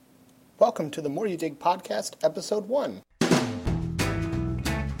Welcome to the More You Dig podcast, episode 1.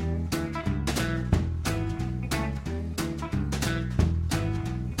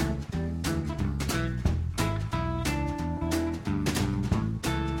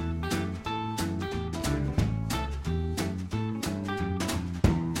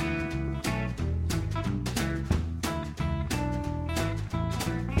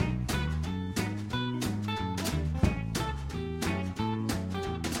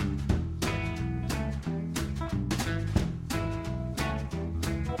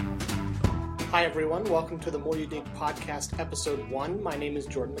 Hi everyone, welcome to the More You Dig podcast, episode 1. My name is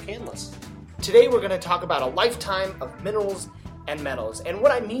Jordan McCandless. Today we're going to talk about a lifetime of minerals and metals. And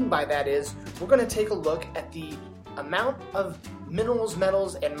what I mean by that is, we're going to take a look at the amount of minerals,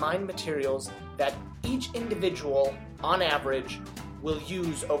 metals, and mined materials that each individual, on average, will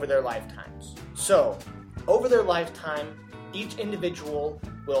use over their lifetimes. So, over their lifetime, each individual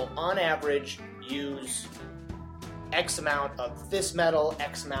will, on average, use X amount of this metal,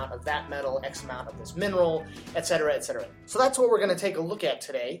 X amount of that metal, X amount of this mineral, etc., etc. So that's what we're going to take a look at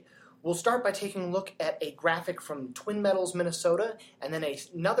today. We'll start by taking a look at a graphic from Twin Metals Minnesota, and then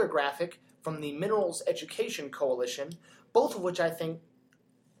another graphic from the Minerals Education Coalition, both of which I think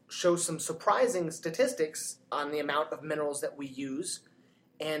show some surprising statistics on the amount of minerals that we use,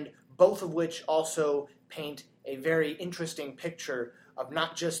 and both of which also paint a very interesting picture of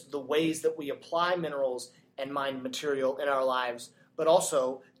not just the ways that we apply minerals and mined material in our lives, but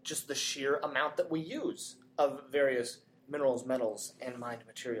also just the sheer amount that we use of various minerals, metals, and mined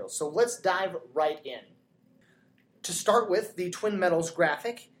materials. So let's dive right in. To start with the Twin Metals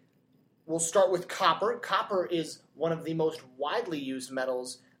graphic, we'll start with copper. Copper is one of the most widely used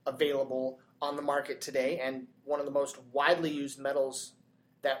metals available on the market today, and one of the most widely used metals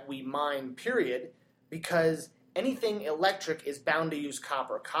that we mine, period, because anything electric is bound to use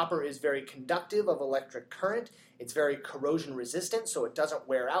copper. Copper is very conductive of electric current. It's very corrosion resistant, so it doesn't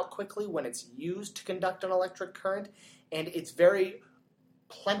wear out quickly when it's used to conduct an electric current. And it's very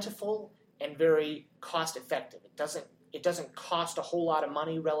plentiful and very cost effective. It doesn't cost a whole lot of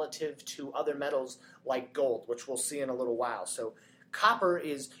money relative to other metals like gold, which we'll see in a little while. So copper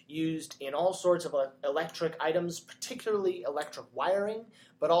is used in all sorts of electric items, particularly electric wiring,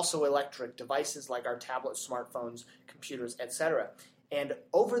 but also electric devices like our tablets, smartphones, computers, etc. And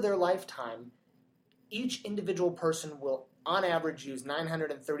over their lifetime, each individual person will, on average, use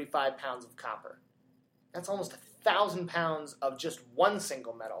 935 pounds of copper. That's almost 1,000 pounds of just one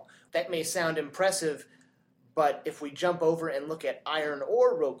single metal. That may sound impressive, but if we jump over and look at iron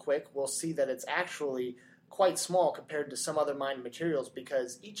ore real quick, we'll see that it's actually quite small compared to some other mined materials,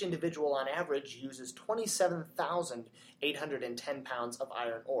 because each individual on average uses 27,810 pounds of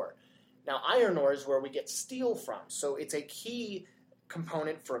iron ore. Now, iron ore is where we get steel from, so it's a key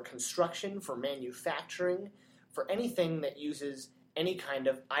component for construction, for manufacturing, for anything that uses any kind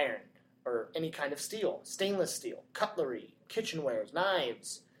of iron or any kind of steel, stainless steel, cutlery, kitchenwares,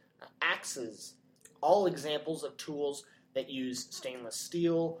 knives, axes, all examples of tools that use stainless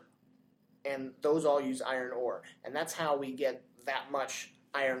steel, and those all use iron ore. And that's how we get that much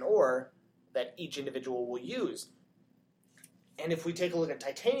iron ore that each individual will use. And if we take a look at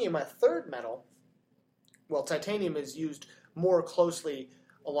titanium, a third metal, well, titanium is used more closely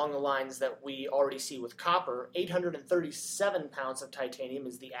along the lines that we already see with copper. 837 pounds of titanium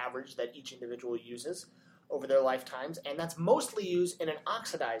is the average that each individual uses over their lifetimes, and that's mostly used in an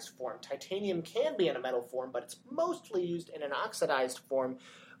oxidized form. Titanium can be in a metal form, but it's mostly used in an oxidized form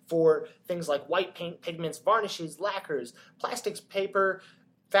for things like white paint, pigments, varnishes, lacquers, plastics, paper,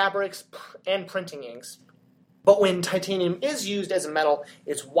 fabrics, and printing inks. But when titanium is used as a metal,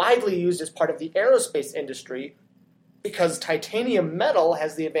 it's widely used as part of the aerospace industry, because titanium metal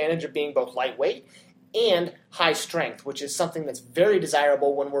has the advantage of being both lightweight and high strength, which is something that's very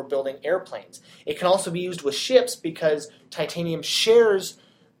desirable when we're building airplanes. It can also be used with ships because titanium shares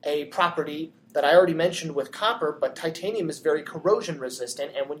a property that I already mentioned with copper, but titanium is very corrosion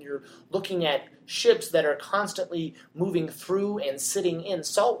resistant, and when you're looking at ships that are constantly moving through and sitting in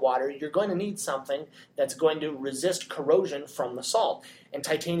salt water, you're going to need something that's going to resist corrosion from the salt, and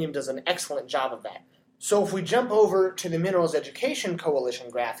titanium does an excellent job of that. So if we jump over to the Minerals Education Coalition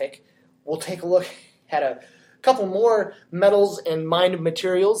graphic, we'll take a look at a couple more metals and mined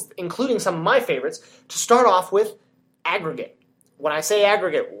materials, including some of my favorites, to start off with aggregate. When I say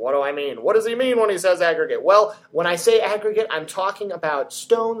aggregate, what do I mean? What does he mean when he says aggregate? Well, when I say aggregate, I'm talking about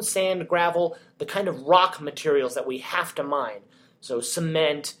stone, sand, gravel, the kind of rock materials that we have to mine. So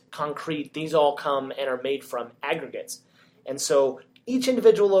cement, concrete, these all come and are made from aggregates. And so each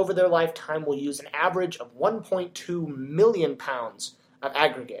individual over their lifetime will use an average of 1.2 million pounds of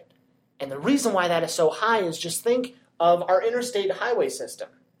aggregate. And the reason why that is so high is just think of our interstate highway system.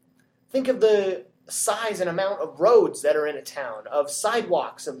 Think of the size and amount of roads that are in a town, of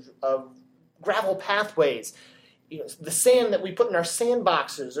sidewalks, of gravel pathways, the sand that we put in our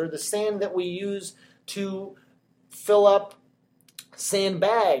sandboxes, or the sand that we use to fill up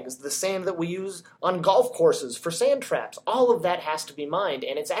sandbags, the sand that we use on golf courses for sand traps. All of that has to be mined,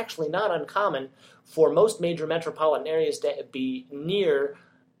 and it's actually not uncommon for most major metropolitan areas to be near,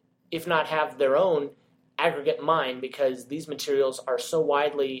 if not have their own, aggregate mine, because these materials are so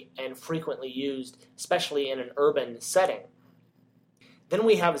widely and frequently used, especially in an urban setting. Then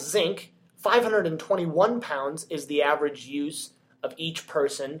we have zinc. 521 pounds is the average use of each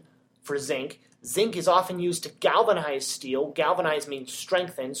person for zinc. Zinc is often used to galvanize steel. Galvanize means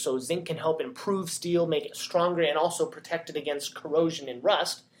strengthen, so zinc can help improve steel, make it stronger, and also protect it against corrosion and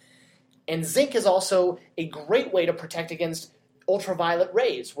rust. And zinc is also a great way to protect against ultraviolet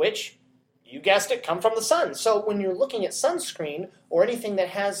rays, which, you guessed it, come from the sun. So when you're looking at sunscreen or anything that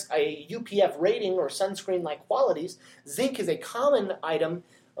has a UPF rating or sunscreen-like qualities, zinc is a common item,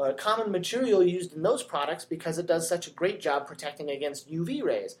 a common material used in those products because it does such a great job protecting against UV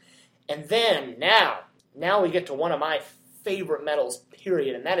rays. And then, now we get to one of my favorite metals,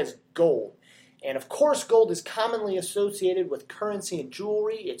 period, and that is gold. And of course, gold is commonly associated with currency and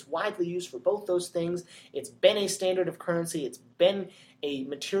jewelry. It's widely used for both those things. It's been a standard of currency. It's been a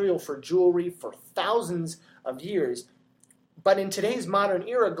material for jewelry for thousands of years. But in today's modern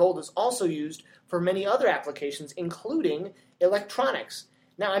era, gold is also used for many other applications, including electronics.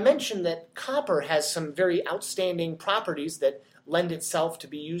 Now, I mentioned that copper has some very outstanding properties that lend itself to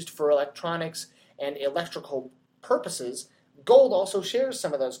be used for electronics and electrical purposes. Gold also shares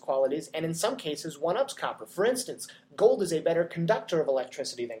some of those qualities, and in some cases one-ups copper. For instance, gold is a better conductor of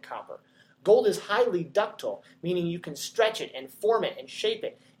electricity than copper. Gold is highly ductile, meaning you can stretch it and form it and shape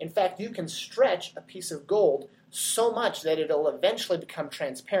it. In fact, you can stretch a piece of gold so much that it'll eventually become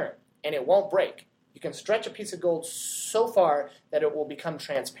transparent, and it won't break. You can stretch a piece of gold so far that it will become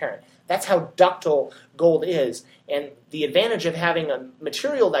transparent. That's how ductile gold is, and the advantage of having a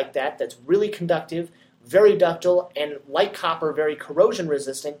material like that that's really conductive, very ductile, and like copper, very corrosion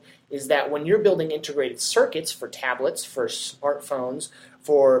resistant, is that when you're building integrated circuits for tablets, for smartphones,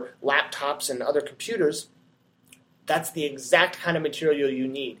 for laptops and other computers, that's the exact kind of material you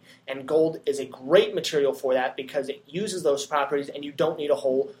need. And gold is a great material for that because it uses those properties and you don't need a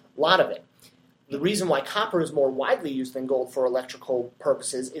whole lot of it. The reason why copper is more widely used than gold for electrical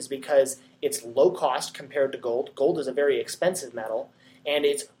purposes is because it's low cost compared to gold. Gold is a very expensive metal, and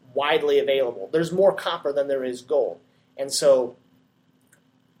it's widely available. There's more copper than there is gold. And so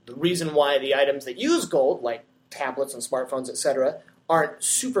the reason why the items that use gold, like tablets and smartphones, etc., aren't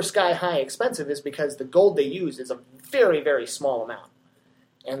super sky-high expensive is because the gold they use is a very, very small amount.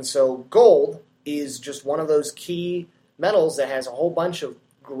 And so gold is just one of those key metals that has a whole bunch of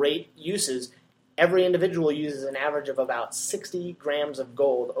great uses. Every individual uses an average of about 60 grams of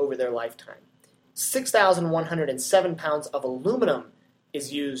gold over their lifetime. 6,107 pounds of aluminum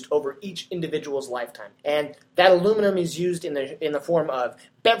is used over each individual's lifetime. And that aluminum is used in the form of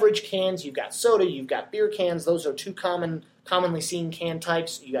beverage cans. You've got soda, you've got beer cans. Those are two commonly seen can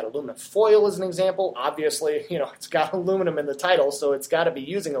types. You got aluminum foil as an example. Obviously, it's got aluminum in the title, so it's got to be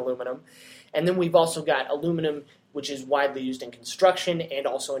using aluminum. And then we've also got aluminum, which is widely used in construction and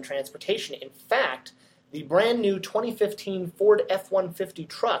also in transportation. In fact, the brand new 2015 Ford F-150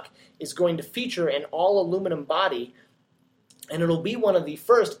 truck is going to feature an all-aluminum body, and it'll be one of the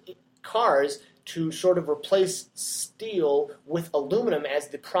first cars to sort of replace steel with aluminum as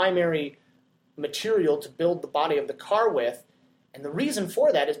the primary material to build the body of the car with. And the reason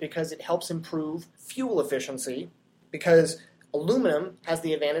for that is because it helps improve fuel efficiency, because aluminum has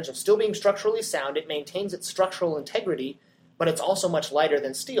the advantage of still being structurally sound. It maintains its structural integrity, but it's also much lighter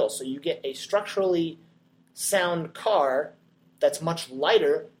than steel. So you get a structurally sound car that's much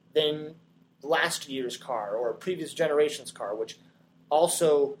lighter than last year's car or a previous generation's car, which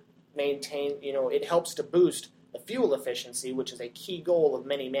also it helps to boost the fuel efficiency, which is a key goal of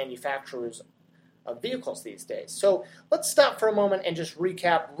many manufacturers of vehicles these days. So let's stop for a moment and just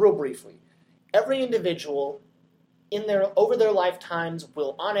recap real briefly. Every individual over their lifetimes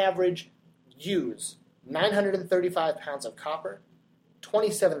will on average use 935 pounds of copper,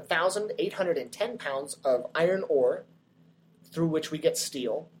 27,810 pounds of iron ore, through which we get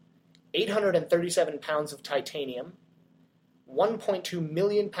steel, 837 pounds of titanium, 1.2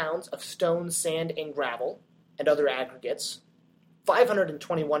 million pounds of stone, sand, and gravel, and other aggregates,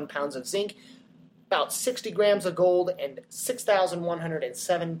 521 pounds of zinc, about 60 grams of gold, and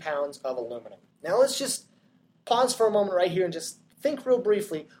 6,107 pounds of aluminum. Now let's just pause for a moment right here and just think real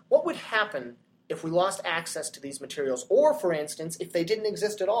briefly, what would happen if we lost access to these materials? Or, for instance, if they didn't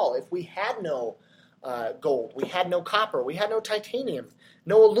exist at all, if we had no gold, we had no copper, we had no titanium,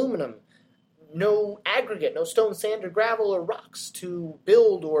 no aluminum, no aggregate, no stone, sand, or gravel, or rocks to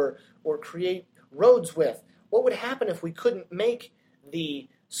build or create roads with. What would happen if we couldn't make the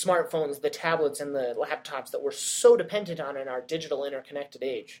smartphones, the tablets, and the laptops that we're so dependent on in our digital interconnected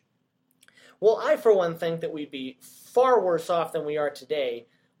age? Well, I, for one, think that we'd be far worse off than we are today.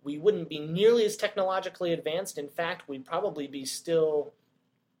 We wouldn't be nearly as technologically advanced. In fact, we'd probably be still,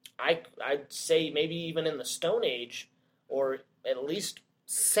 I'd say maybe even in the Stone Age, or at least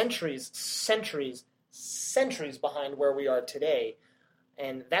centuries behind where we are today.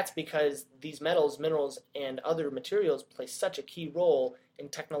 And that's because these metals, minerals, and other materials play such a key role in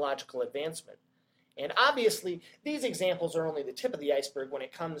technological advancement. And obviously, these examples are only the tip of the iceberg when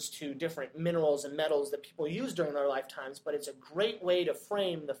it comes to different minerals and metals that people use during their lifetimes, but it's a great way to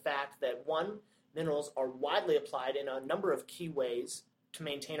frame the fact that, one, minerals are widely applied in a number of key ways to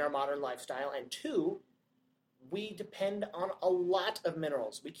maintain our modern lifestyle, and two, we depend on a lot of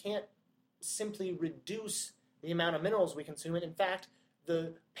minerals. We can't simply reduce the amount of minerals we consume, and in fact,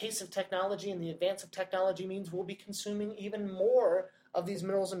 the pace of technology and the advance of technology means we'll be consuming even more of these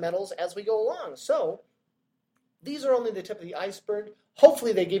minerals and metals as we go along. So, these are only the tip of the iceberg.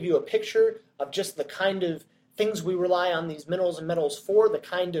 Hopefully they give you a picture of just the kind of things we rely on these minerals and metals for, the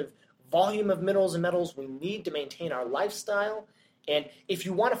kind of volume of minerals and metals we need to maintain our lifestyle. And if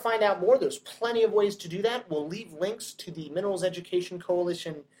you want to find out more, there's plenty of ways to do that. We'll leave links to the Minerals Education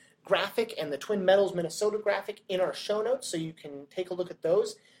Coalition graphic and the Twin Metals Minnesota graphic in our show notes, so you can take a look at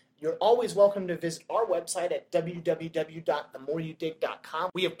those. You're always welcome to visit our website at www.themoreyoudig.com.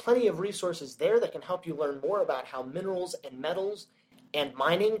 We have plenty of resources there that can help you learn more about how minerals and metals and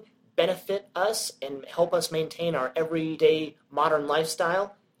mining benefit us and help us maintain our everyday modern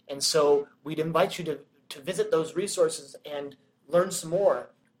lifestyle. And so we'd invite you to visit those resources and learn some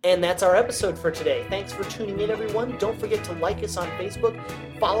more. And that's our episode for today. Thanks for tuning in, everyone. Don't forget to like us on Facebook,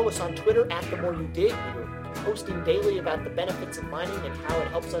 follow us on Twitter at The More You Dig. We're posting daily about the benefits of mining and how it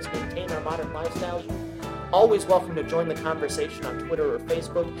helps us maintain our modern lifestyles. Always welcome to join the conversation on Twitter or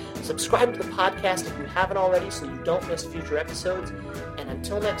Facebook. Subscribe to the podcast if you haven't already so you don't miss future episodes. And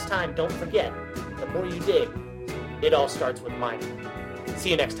until next time, don't forget, the more you dig, it all starts with mining.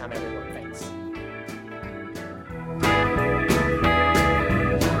 See you next time, everyone. Thanks.